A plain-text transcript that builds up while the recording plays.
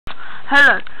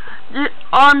Hello,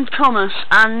 I'm Thomas,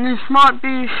 and this might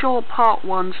be short part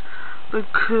ones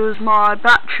because my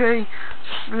battery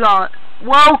like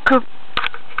welcome.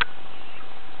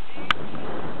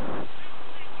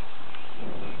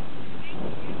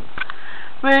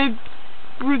 We're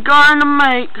going to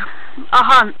make a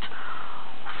hunt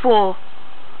for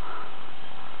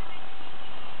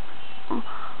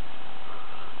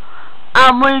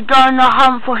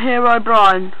Hero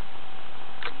Brian.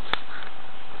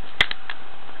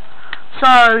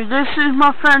 So this is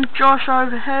my friend Josh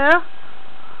over here.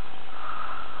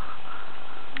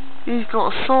 He's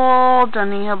got a sword,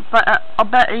 and I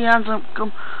bet he hasn't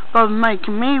bothered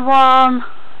making me one.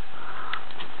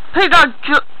 Pick up,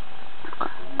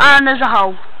 and there's a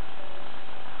hole.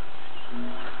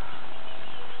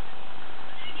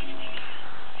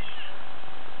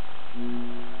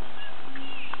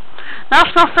 That's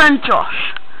my friend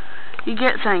Josh. He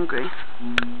gets angry.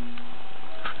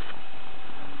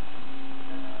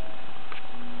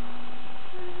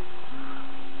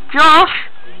 Josh,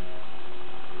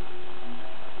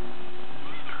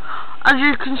 as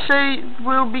you can see,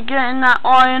 we'll be getting that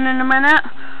iron in a minute.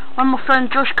 When my friend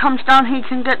Josh comes down, he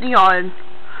can get the iron.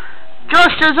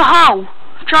 Josh, there's a hole.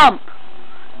 Jump.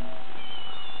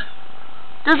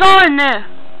 There's iron there.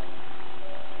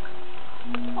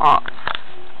 Oh.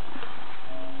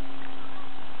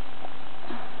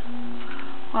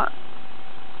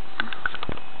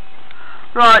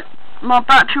 Right, my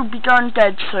battery will be going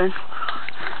dead soon.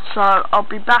 So I'll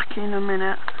be back in a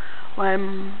minute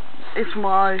when it's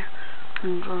my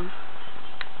thing on.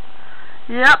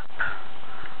 Yep,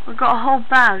 I've got a whole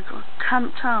bag. I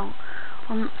camped out.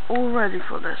 I'm all ready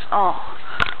for this. Oh,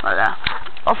 right there.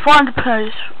 I'll find a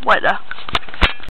place. Wait there.